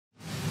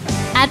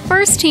At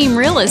First Team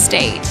Real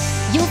Estate,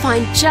 you'll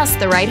find just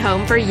the right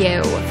home for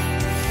you.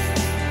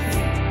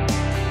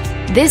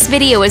 This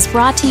video is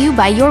brought to you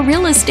by your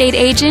real estate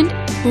agent,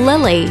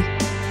 Lily.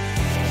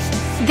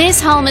 This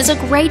home is a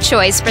great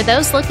choice for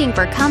those looking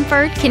for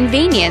comfort,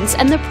 convenience,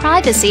 and the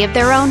privacy of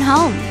their own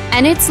home,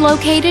 and it's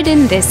located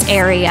in this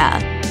area.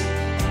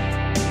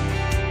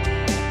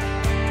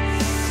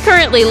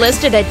 Currently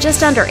listed at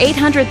just under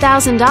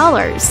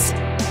 $800,000.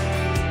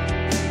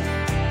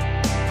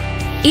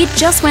 It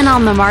just went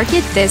on the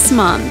market this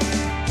month.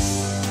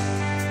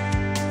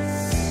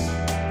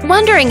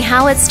 Wondering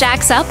how it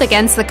stacks up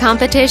against the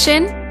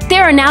competition?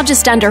 There are now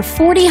just under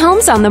 40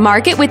 homes on the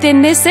market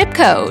within this zip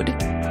code.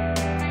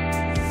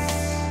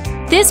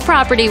 This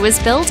property was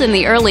built in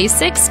the early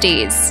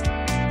 60s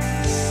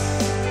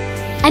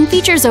and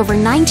features over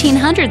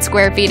 1,900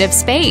 square feet of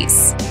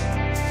space,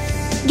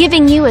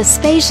 giving you a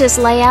spacious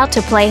layout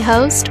to play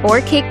host or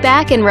kick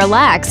back and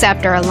relax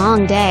after a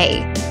long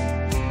day.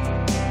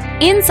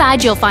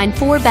 Inside, you'll find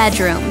 4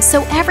 bedrooms,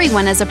 so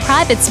everyone has a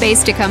private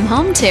space to come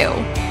home to,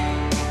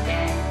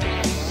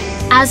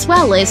 as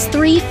well as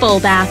 3 full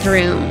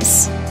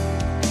bathrooms.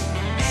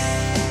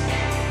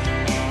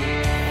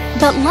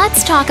 But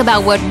let's talk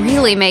about what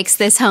really makes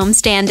this home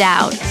stand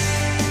out.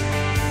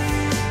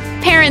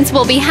 Parents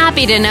will be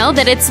happy to know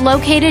that it's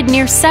located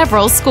near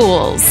several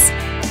schools.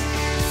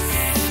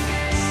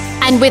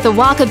 And with a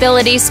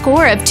walkability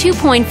score of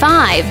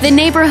 2.5, the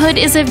neighborhood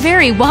is a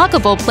very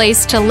walkable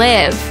place to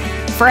live.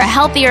 For a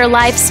healthier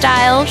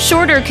lifestyle,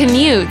 shorter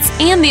commutes,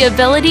 and the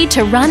ability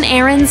to run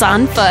errands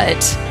on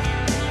foot.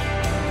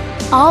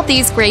 All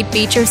these great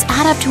features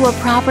add up to a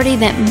property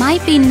that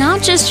might be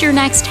not just your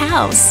next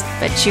house,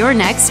 but your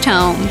next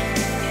home.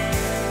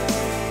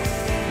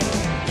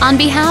 On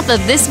behalf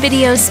of this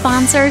video's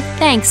sponsor,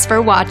 thanks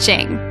for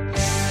watching.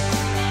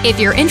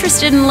 If you're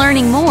interested in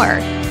learning more,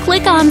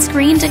 click on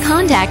screen to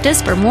contact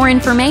us for more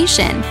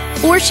information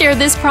or share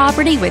this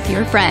property with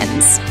your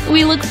friends.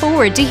 We look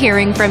forward to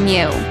hearing from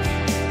you.